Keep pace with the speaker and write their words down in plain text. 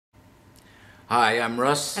Hi, I'm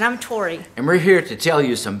Russ. And I'm Tori. And we're here to tell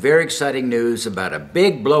you some very exciting news about a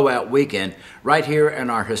big blowout weekend right here in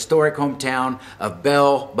our historic hometown of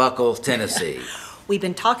Bell Buckle, Tennessee. We've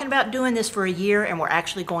been talking about doing this for a year, and we're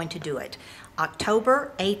actually going to do it.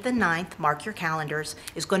 October 8th and 9th, mark your calendars,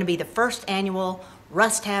 is going to be the first annual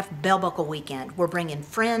Rust Half Bell Buckle Weekend. We're bringing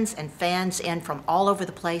friends and fans in from all over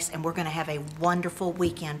the place, and we're going to have a wonderful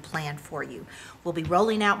weekend planned for you. We'll be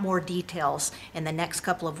rolling out more details in the next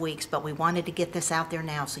couple of weeks, but we wanted to get this out there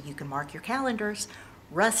now so you can mark your calendars.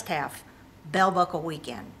 Rust Half Bell Buckle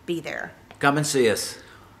Weekend. Be there. Come and see us.